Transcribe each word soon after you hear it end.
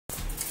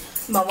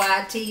My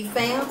YT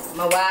fam,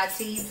 my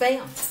YT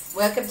fam.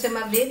 Welcome to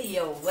my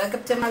video.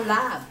 Welcome to my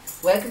live.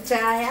 Welcome to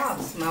our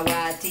house, my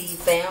YT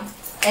fam.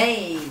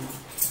 Hey,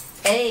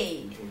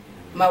 hey,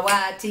 my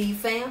YT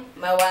fam,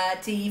 my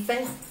YT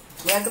fam.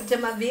 Welcome to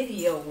my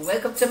video.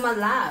 Welcome to my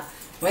live.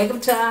 Welcome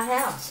to our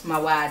house, my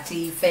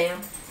YT fam.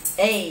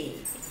 Hey,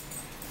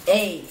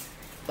 hey.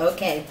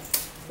 Okay,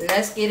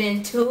 let's get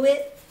into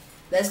it.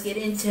 Let's get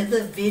into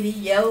the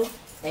video.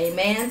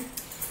 Amen.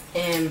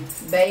 And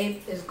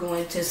babe is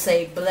going to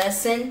say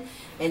blessing,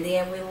 and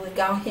then we will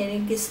go ahead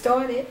and get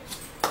started.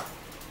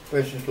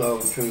 Precious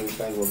Lord, we truly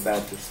thank we're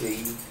about to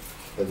see,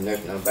 but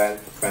nothing about it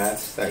for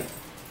Christ's sake.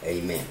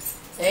 Amen.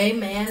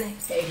 Amen.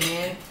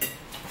 Amen.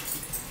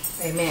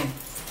 Amen.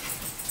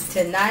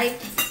 Tonight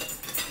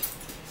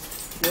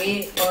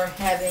we are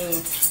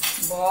having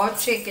boiled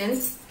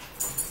chicken,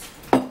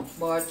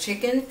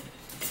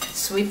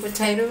 sweet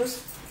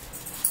potatoes,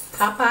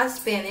 Popeye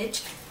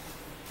spinach,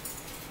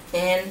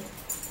 and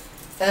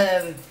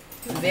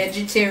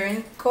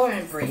vegetarian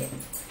cornbread.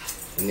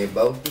 And they're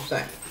both the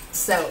same.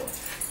 So,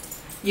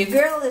 your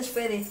girl is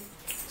ready to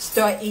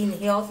start eating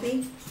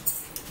healthy.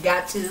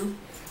 Got to.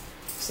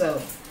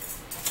 So,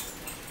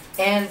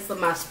 and for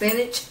my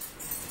spinach,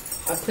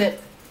 I put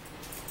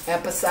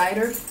apple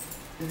cider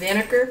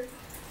vinegar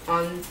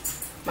on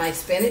my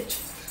spinach.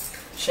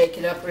 Shake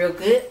it up real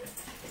good.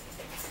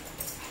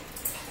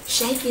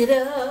 Shake it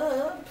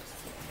up.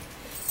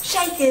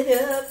 Shake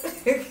it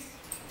up.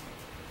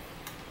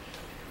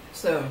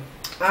 So,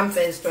 I'm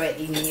finna start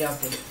eating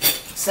healthy.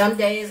 Some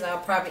days I'll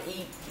probably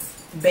eat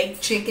baked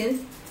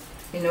chicken.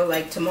 You know,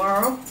 like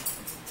tomorrow.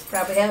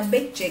 Probably have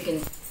baked chicken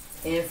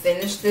and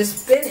finish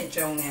this spinach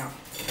on out.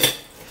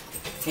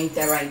 Ain't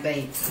that right,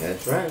 babe?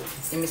 That's right.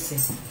 Let me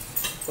see.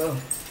 Whoa,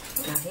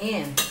 my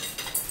hand.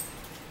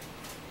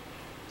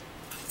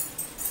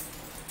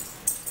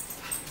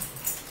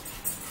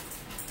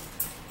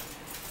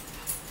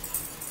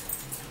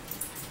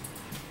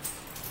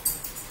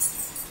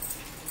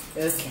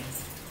 Okay.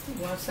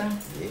 You want some?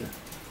 Yeah.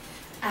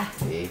 Ah,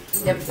 Yeah.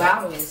 the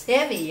bottle is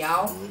heavy,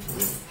 y'all.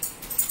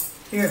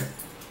 Here.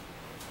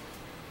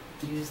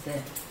 Use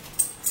that.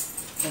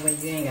 That way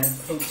you ain't got to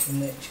pull too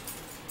much.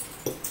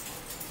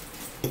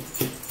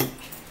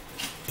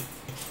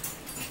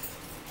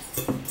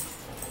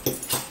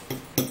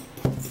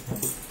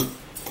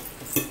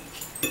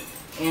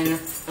 And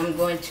I'm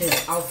going to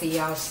offer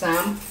y'all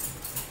some.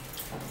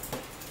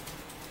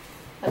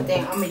 I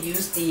think I'm going to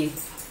use the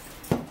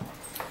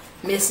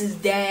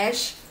Mrs.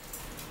 Dash,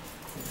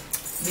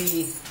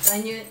 the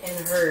onion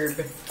and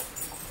herb.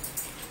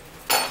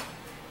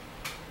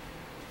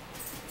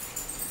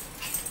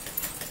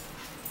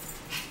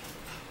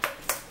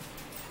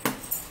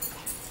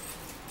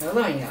 Hold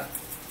on, y'all.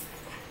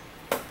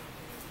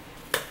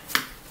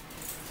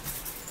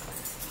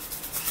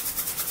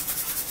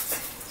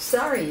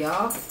 Sorry,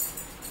 y'all.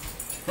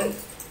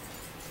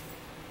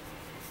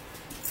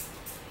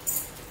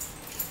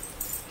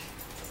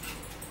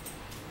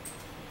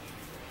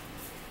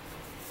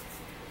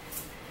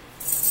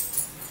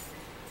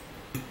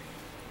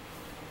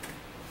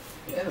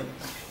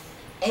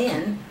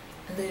 And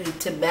a little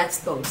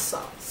Tabasco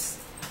sauce.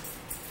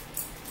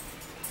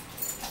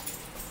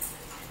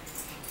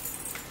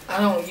 I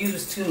don't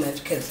use too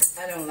much because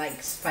I don't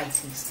like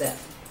spicy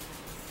stuff.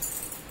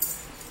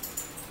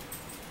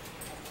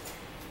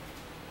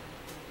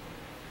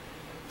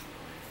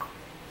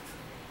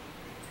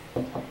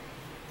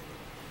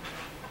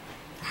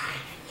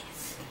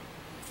 Yes.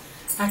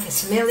 I can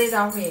smell it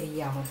already,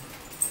 y'all.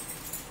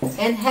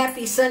 And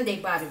happy Sunday,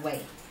 by the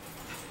way.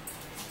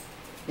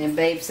 And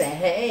babe said,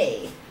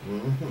 hey.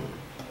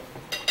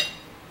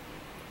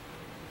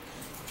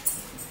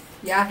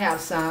 Y'all have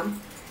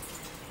some.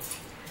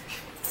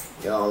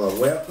 Y'all are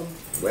welcome,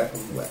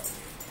 welcome, welcome.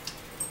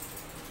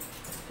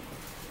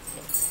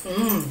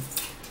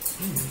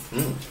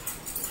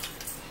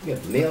 You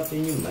got melt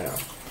in your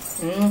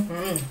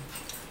mouth.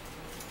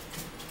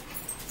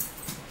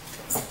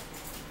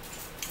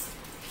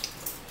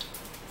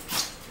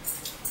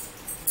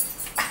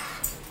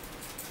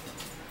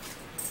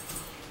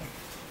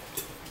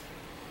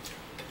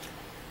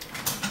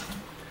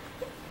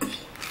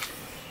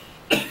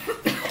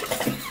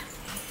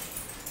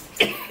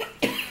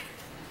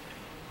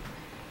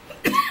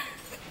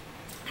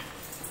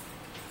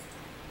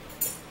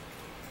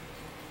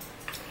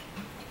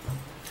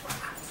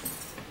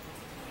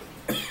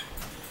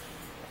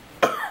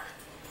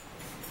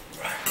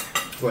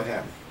 What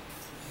happened?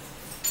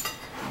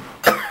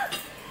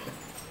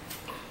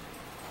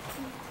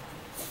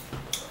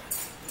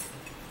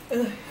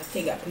 I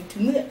think I put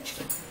too much.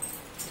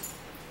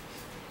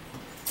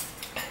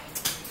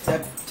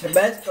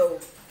 Tabasco.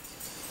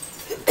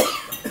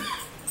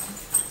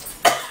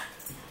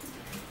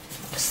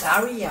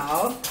 Sorry,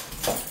 y'all.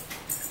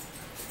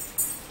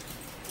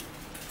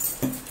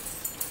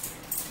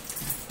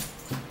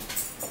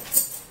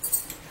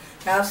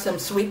 Have some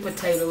sweet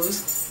potatoes.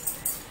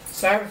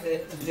 Sorry if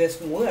it's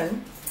just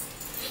one.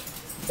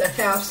 To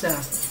have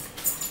some.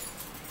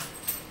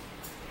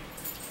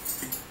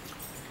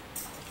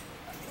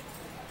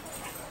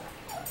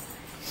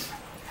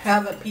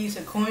 have a piece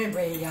of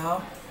cornbread,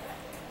 y'all.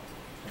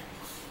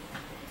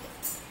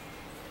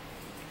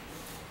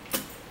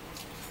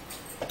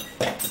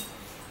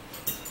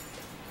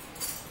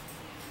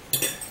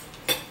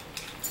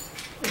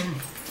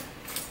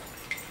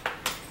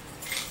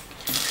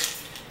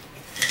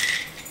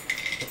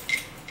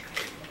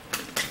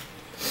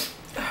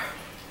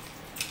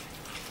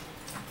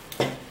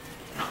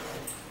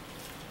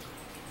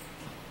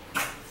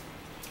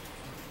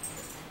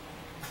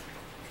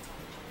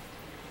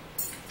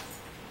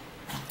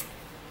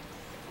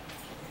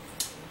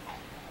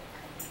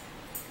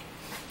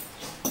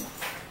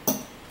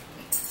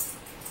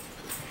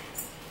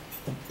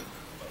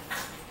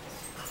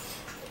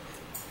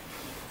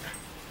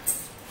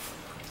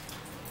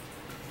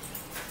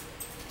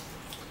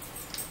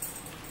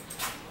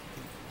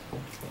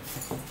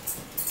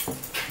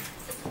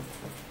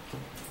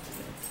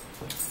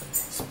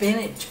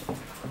 Spinach.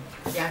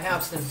 Y'all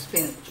have some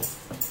spinach.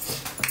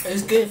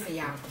 It's good for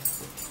y'all.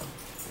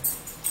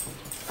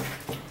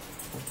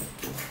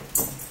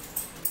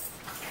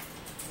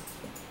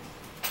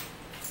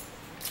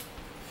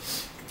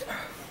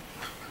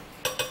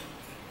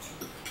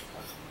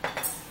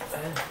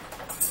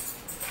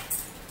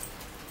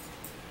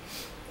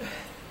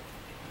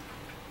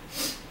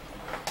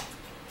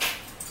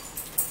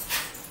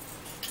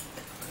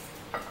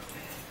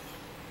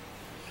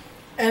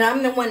 And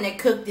I'm the one that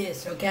cooked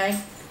this, okay?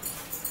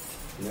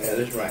 Yeah,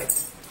 that's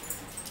right.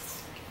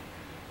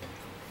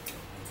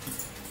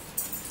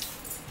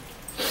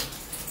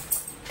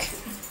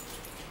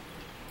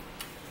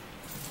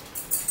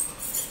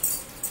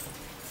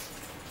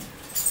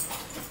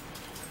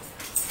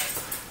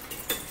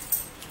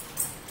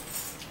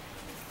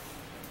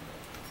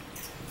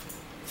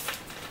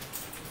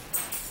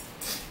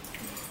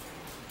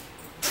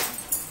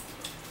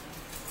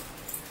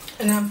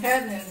 And I'm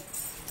having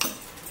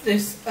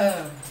this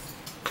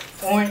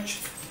orange,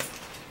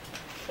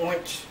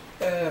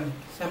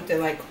 something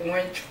like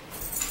orange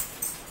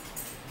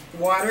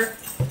water.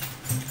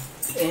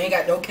 It ain't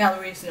got no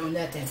calories, no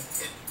nothing.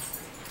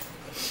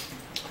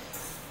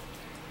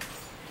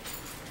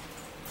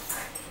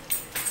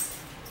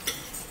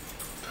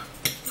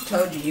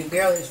 Told you, your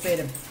girl is fit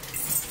to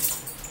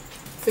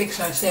fix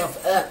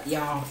herself up,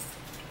 y'all.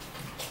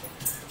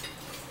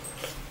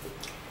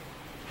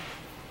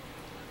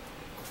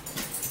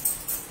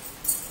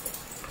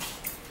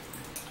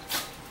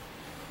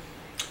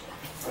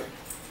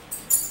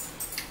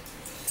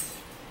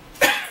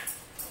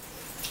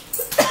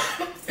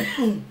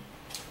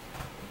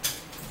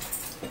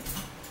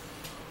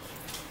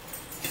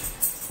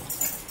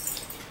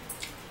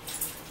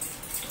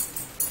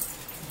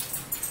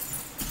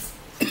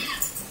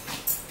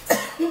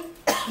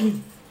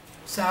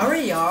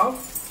 Sorry, y'all.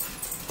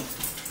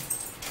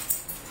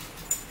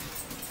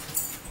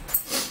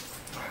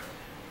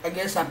 I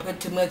guess I put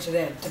too much of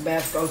that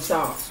Tabasco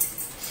sauce.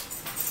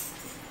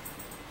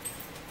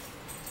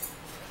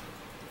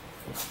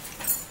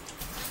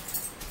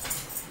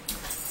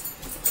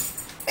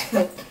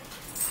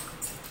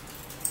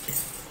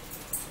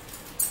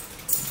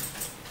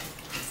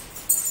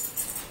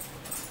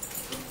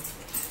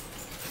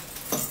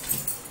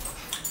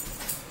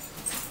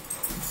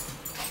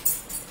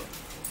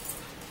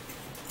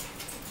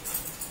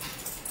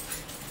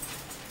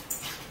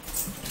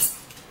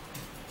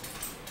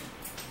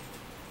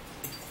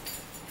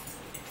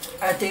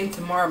 I think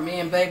tomorrow, me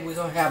and babe, we're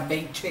going to have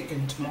baked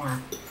chicken tomorrow.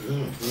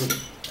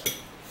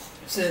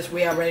 Since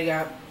we already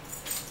got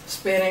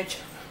spinach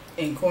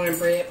and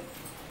cornbread.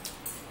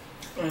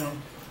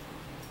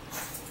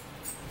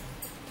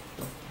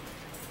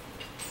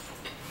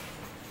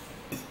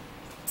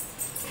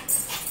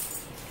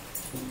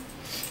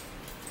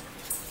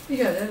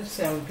 Yeah, that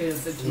sounds good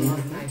for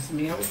tomorrow's nice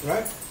meal. That's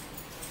right.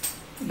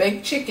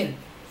 Baked chicken.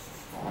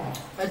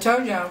 I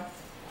told y'all,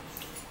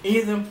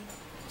 either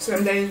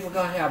some days we're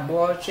going to have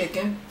boiled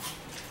chicken,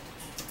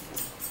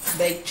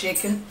 baked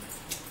chicken.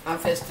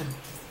 I'm just to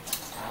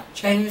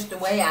change the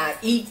way I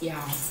eat,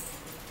 y'all.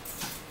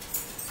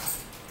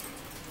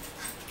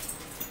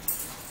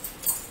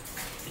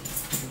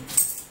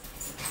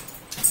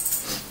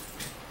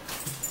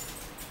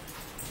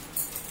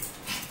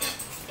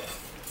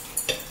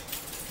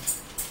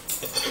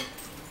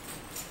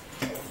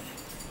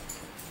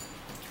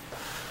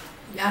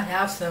 Y'all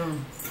have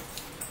some.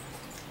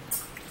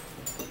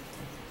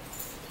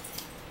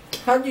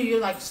 How do you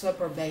like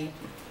supper, babe?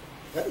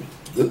 That's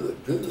good,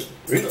 good,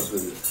 real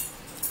good.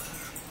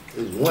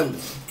 It's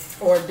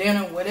wonderful. Or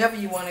dinner, whatever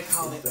you want to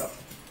call it.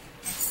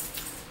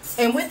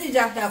 And what did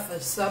y'all have for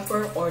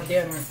supper or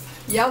dinner?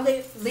 Y'all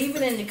leave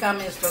it in the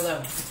comments below.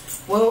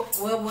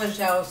 What was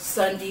y'all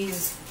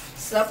Sunday's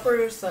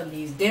supper,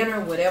 Sunday's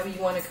dinner, whatever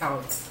you want to call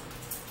it?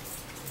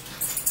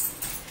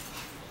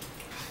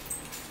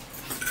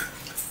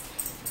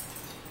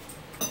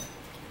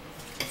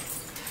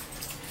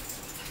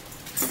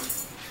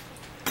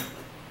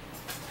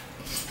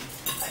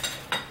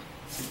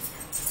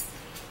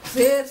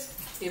 Sis,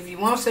 if you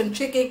want some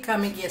chicken,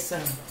 come and get some.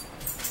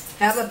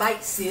 Have a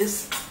bite,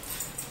 sis.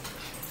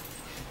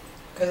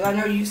 Because I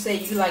know you say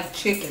you like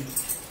chicken.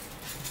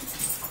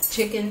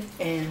 Chicken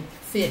and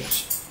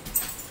fish.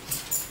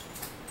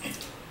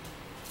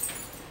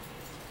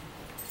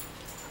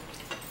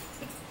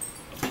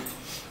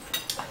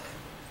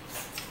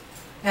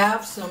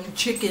 Have some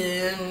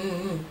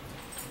chicken.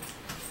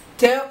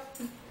 Tell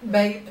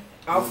babe,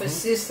 offer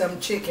sis some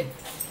chicken.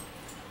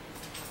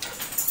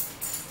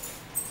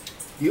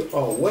 You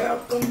are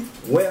welcome,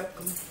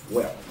 welcome,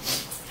 welcome.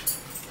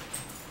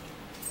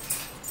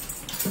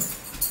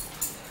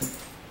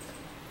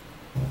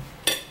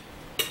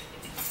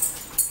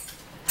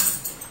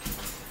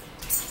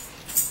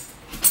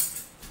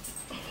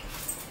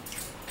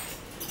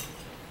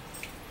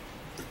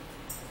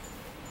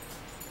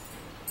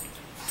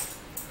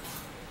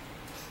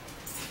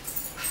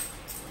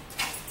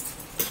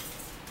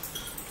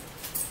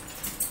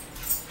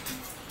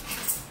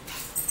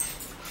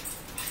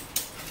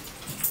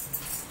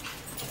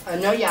 I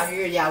know y'all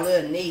hear y'all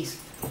little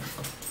niece.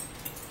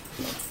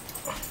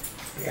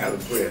 I got a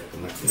breath for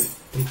my food.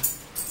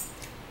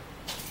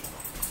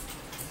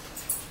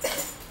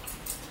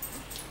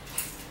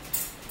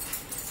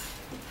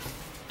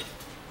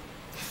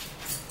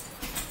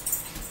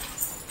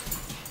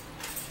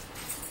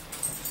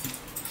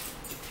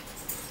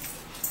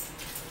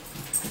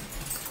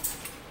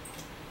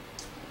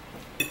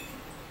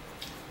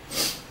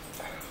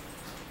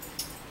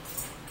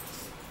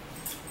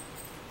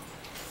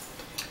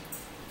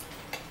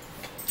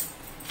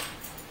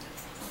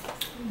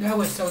 That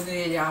was so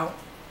good, y'all.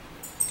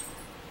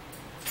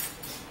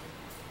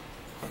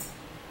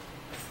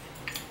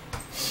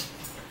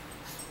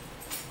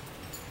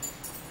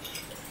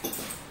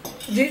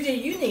 Gigi,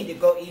 you need to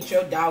go eat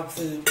your dog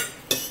food.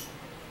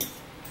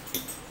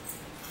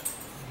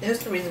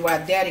 That's the reason why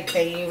Daddy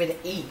can't even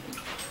eat.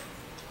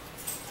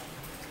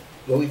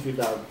 Go eat your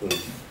dog food.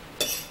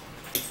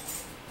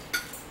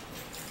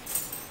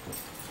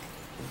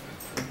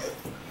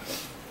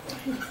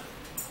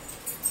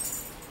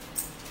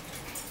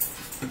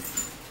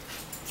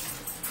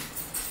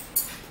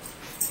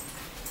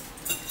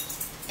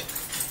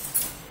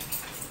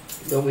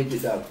 Go eat your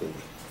dog food.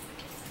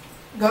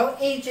 Go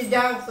eat your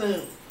dog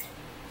food.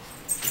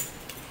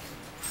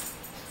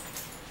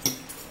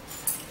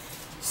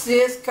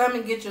 Sis, come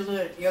and get your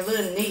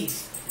little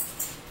niece.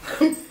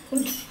 I'm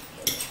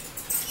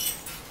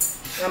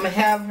gonna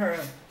have her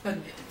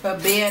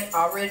bed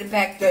already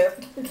packed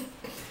up.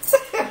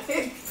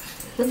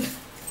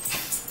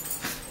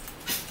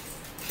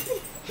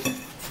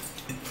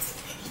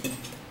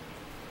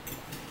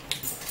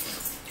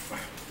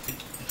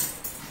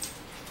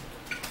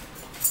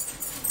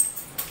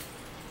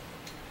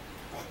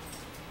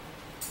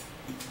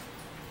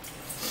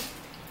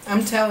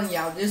 I'm telling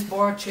y'all, this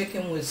boiled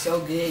chicken was so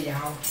good,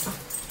 y'all.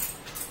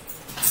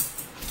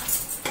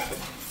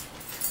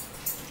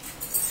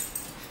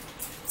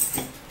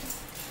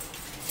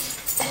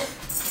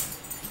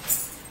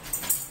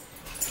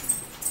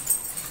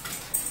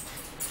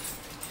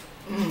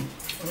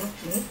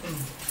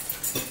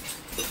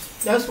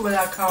 That's what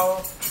I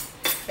call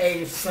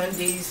a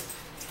Sunday's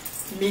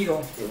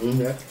meal.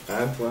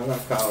 That's what I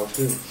call it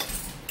too.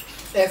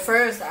 At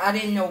first, I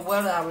didn't know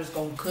what I was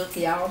going to cook,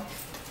 y'all.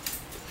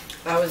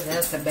 I was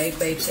asking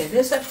babe said,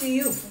 "It's up to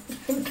you."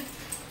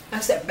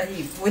 I said,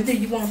 "Babe, what do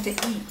you want to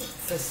eat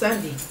for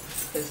Sunday?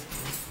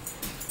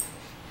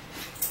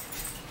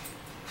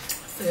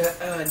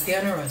 For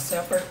dinner or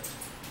supper?"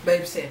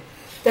 Babe said,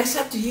 "That's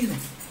up to you."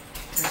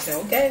 I said,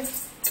 "Okay."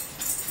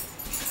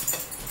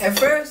 At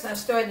first, I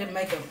started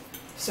making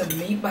some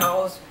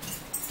meatballs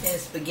and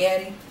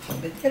spaghetti,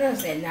 but then I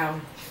said, "No."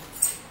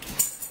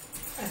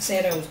 I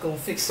said I was going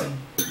to fix some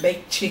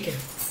baked chicken.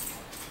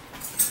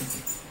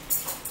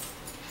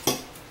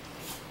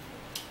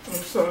 And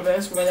so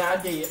that's what I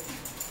did.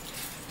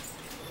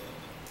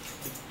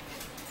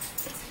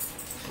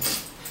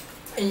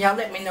 And y'all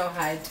let me know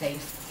how it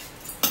tastes.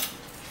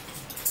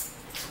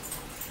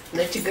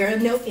 Let your girl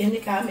know in the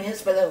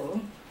comments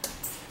below.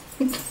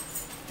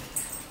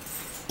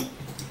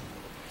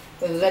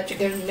 Let your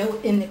girl know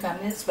in the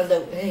comments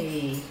below.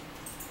 Hey.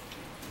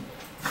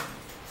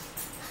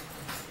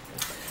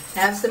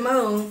 Have some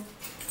more.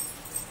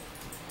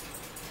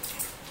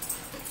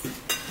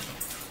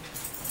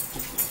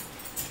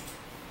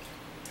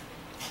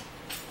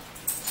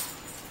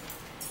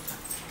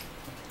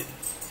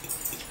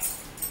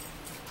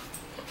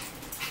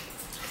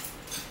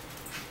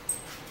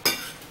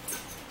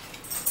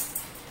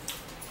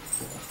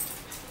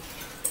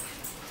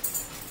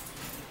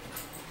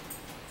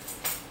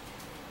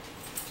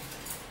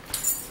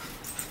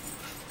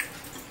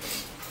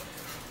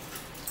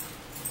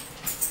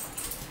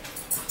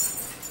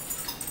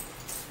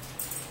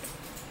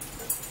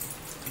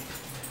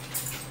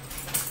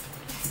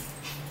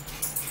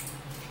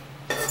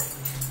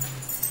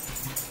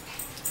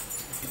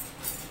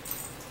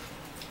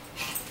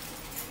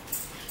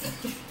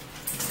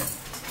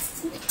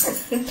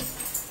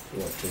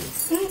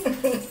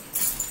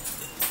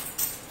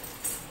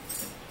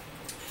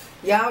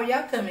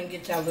 Y'all come and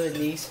get y'all little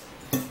niece.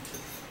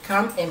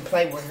 Come and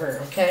play with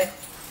her, okay?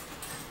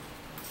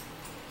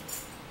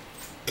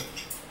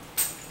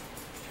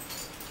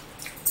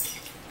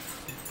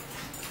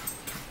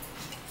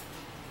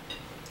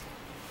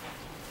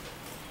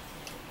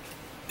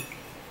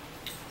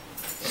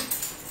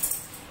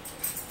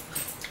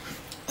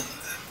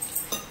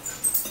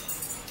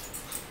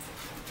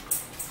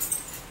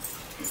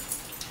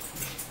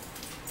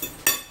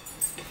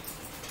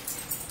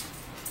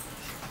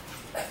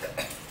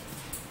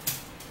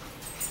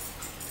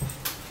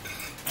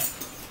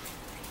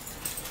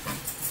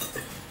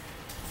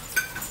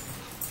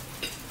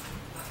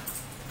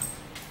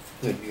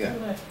 What you got?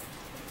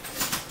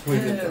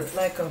 What you got?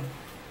 Like a...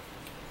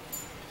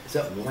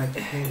 Something like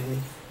the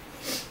candy.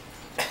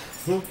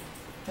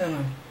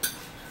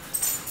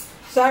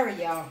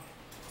 Sorry, y'all.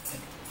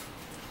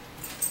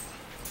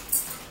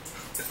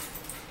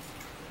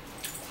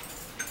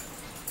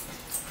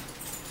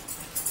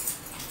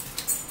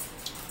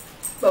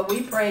 But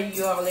we pray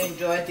you all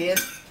enjoyed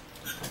this.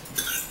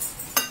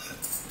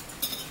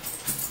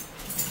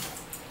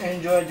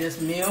 Enjoyed this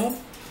meal.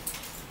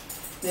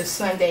 This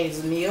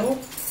Sunday's meal.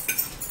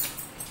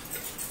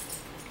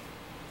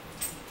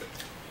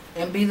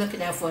 And be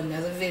looking out for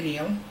another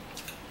video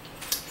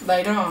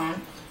later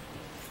on.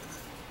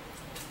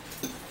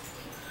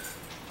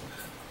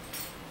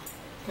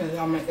 Because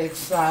I'm going to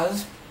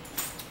exercise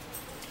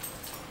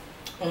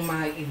on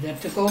my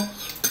elliptical.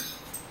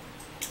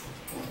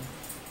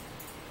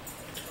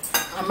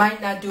 I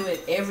might not do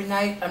it every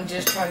night. I'm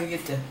just trying to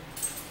get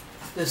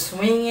the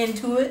swing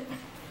into it.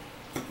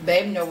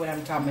 Babe know what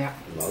I'm talking about.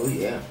 Oh,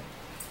 yeah.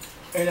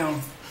 You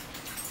know.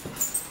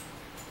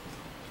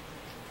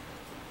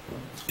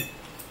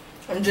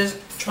 I'm just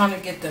trying to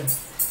get the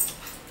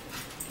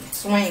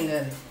swing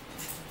of it.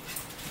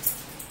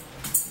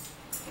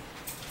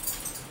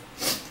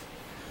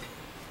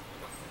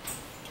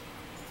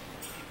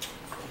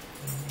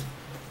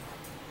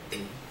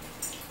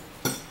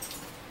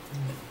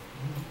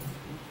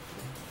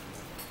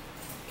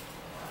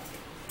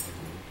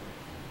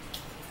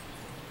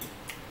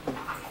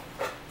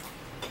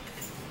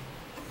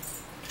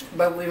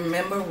 But we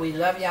remember, we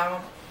love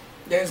y'all.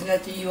 There's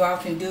nothing you all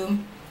can do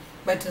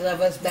but to love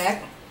us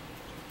back.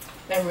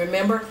 And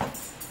remember,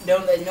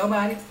 don't let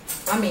nobody,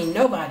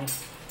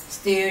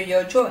 steal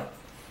your joy.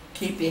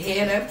 Keep your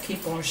head up,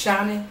 keep on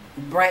shining,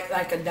 bright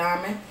like a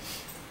diamond.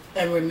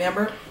 And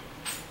remember,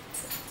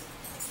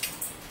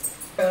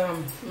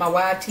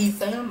 my YT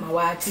fam,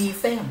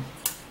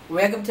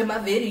 welcome to my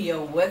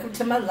video, welcome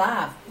to my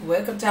live,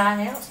 welcome to our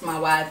house, my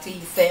YT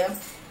fam.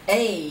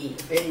 Hey,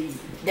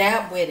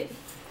 dab with it.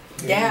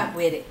 Dab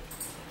with it.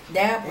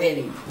 Dab with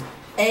it.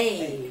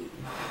 Hey.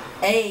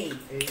 Hey.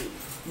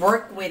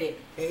 Work with it.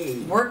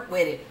 Work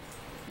with it.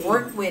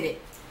 Work with it.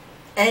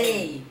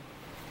 Hey.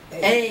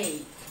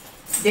 Hey.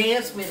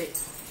 Dance with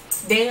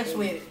it. Dance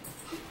with it.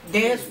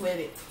 Dance with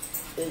it.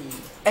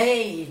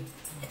 Hey.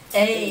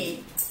 Hey.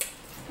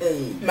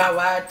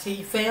 My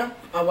YT fam.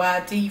 My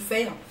YT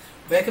fam.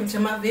 Welcome to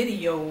my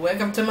video.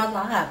 Welcome to my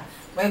live.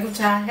 Welcome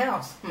to our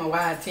house. My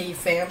YT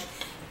fam.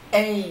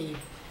 Hey.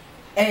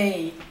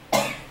 Hey.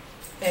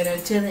 And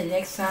until the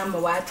next time, my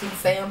YT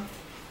fam,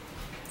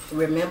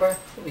 remember,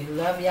 we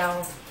love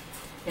y'all,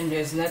 and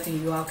there's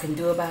nothing you all can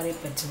do about it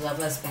but to love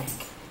us back.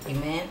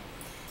 Amen.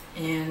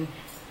 And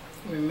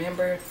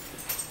remember,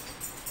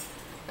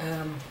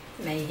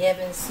 may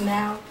heaven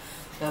smile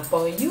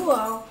upon you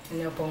all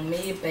and upon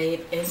me,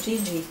 Babe, and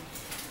Gigi.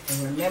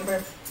 And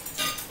remember,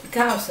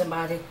 call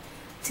somebody,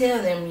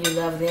 tell them you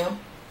love them,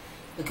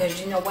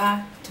 because you know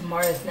why?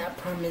 Tomorrow is not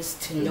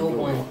promised to no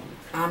one.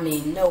 I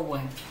mean, no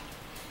one.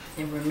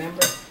 And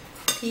remember,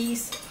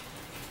 peace,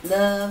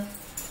 love,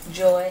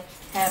 joy,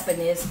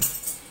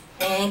 happiness,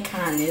 and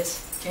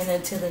kindness. And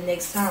until the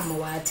next time,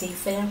 my YT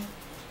fam,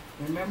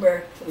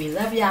 remember, we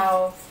love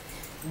y'all.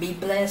 Be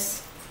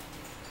blessed.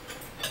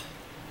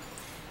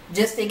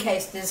 Just in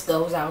case this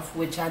goes off,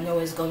 which I know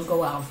is going to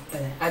go off,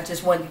 but I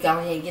just wanted to go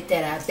ahead and get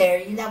that out there.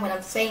 You know what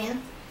I'm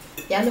saying?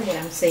 Y'all know what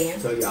I'm saying.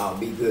 So y'all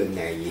be good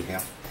now,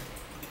 yeah.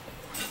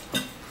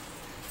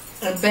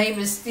 And Babe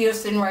is still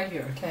sitting right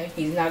here, okay?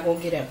 He's not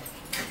going to get up.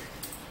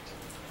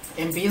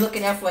 And be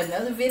looking out for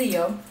another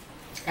video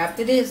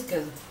after this,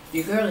 because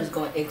your girl is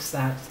going to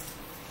exercise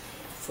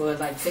for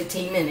like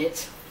 15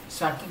 minutes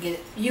so I can get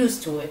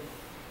used to it.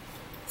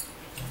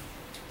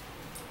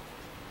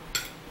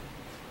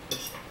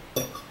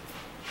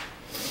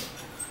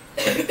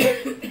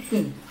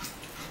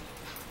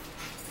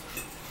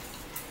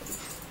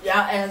 Y'all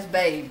ask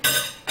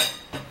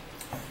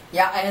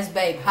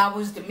Babe, how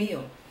was the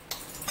meal?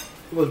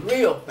 It was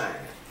real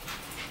fine.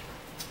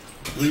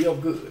 Real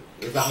good.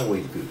 It's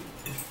always good.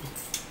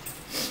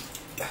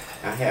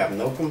 I have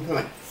no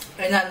complaints.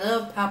 And I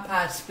love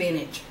Popeye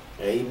spinach.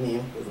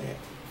 Amen for that.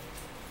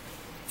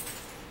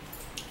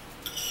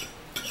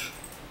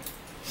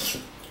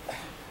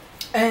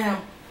 And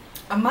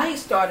I might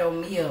start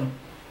on me a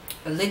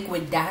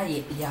liquid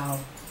diet, y'all.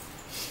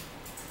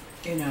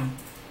 You know,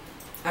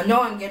 I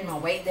know I'm getting my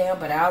weight down,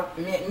 but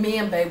me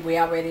and Babe, we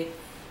already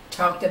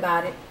talked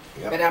about it.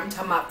 Yep. But I'm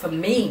talking about for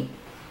me.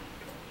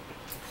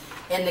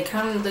 And the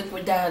kind of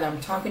liquid diet I'm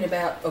talking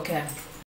about, okay,